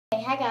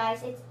Hi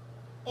guys, it's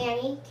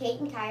Annie,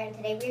 Kate, and Kaira, and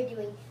today we are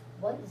doing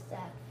What Is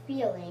That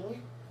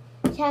Feeling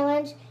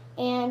challenge,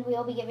 and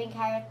we'll be giving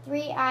Kaira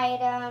 3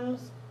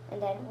 items, and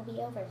then it will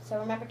be over. So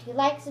remember to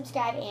like,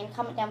 subscribe, and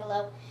comment down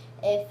below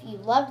if you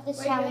loved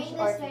this challenge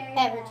or if you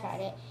ever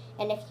tried it.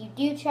 And if you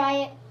do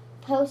try it,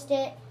 post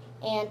it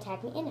and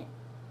tag me in it,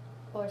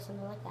 or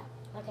something like that.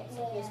 Okay,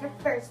 so here's her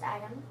first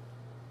item.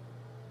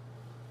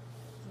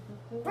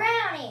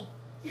 Brownie!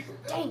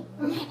 Dang.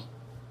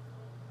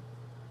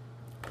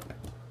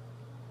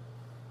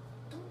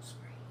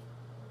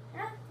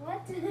 Huh?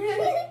 What? Don't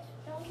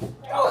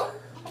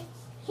spray.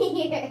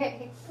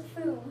 Here.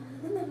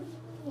 Perfume.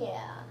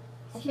 Yeah.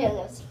 I should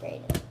have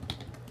sprayed it.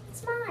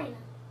 It's mine.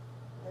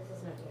 This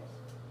is not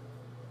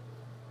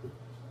yours.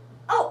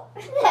 Oh!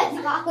 That's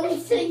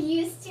Holly's. So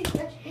used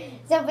to.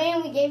 So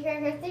bam, we gave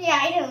her 3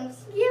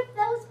 items. Yep,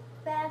 that was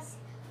best.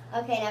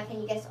 Okay, now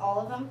can you guess all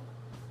of them?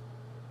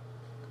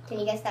 Can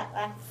you guess that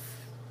last?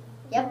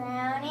 Yep.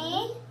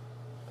 Brownie.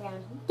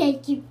 Brownie.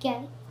 Thank you,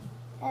 guys.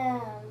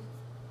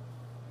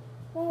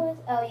 What was?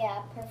 Oh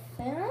yeah,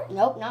 perfume.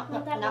 Nope, not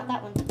Not that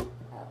that one.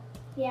 Oh,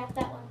 yeah,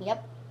 that one.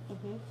 Yep.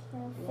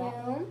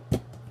 Perfume.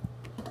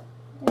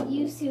 The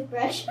used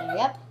toothbrush.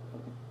 Yep.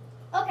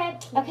 Okay.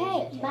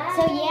 Okay. Bye.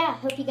 So yeah,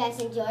 hope you guys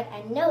enjoyed.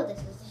 I know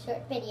this was a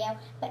short video,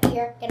 but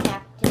you're gonna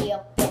have to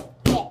deal with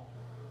it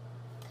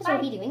because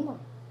we'll be doing more.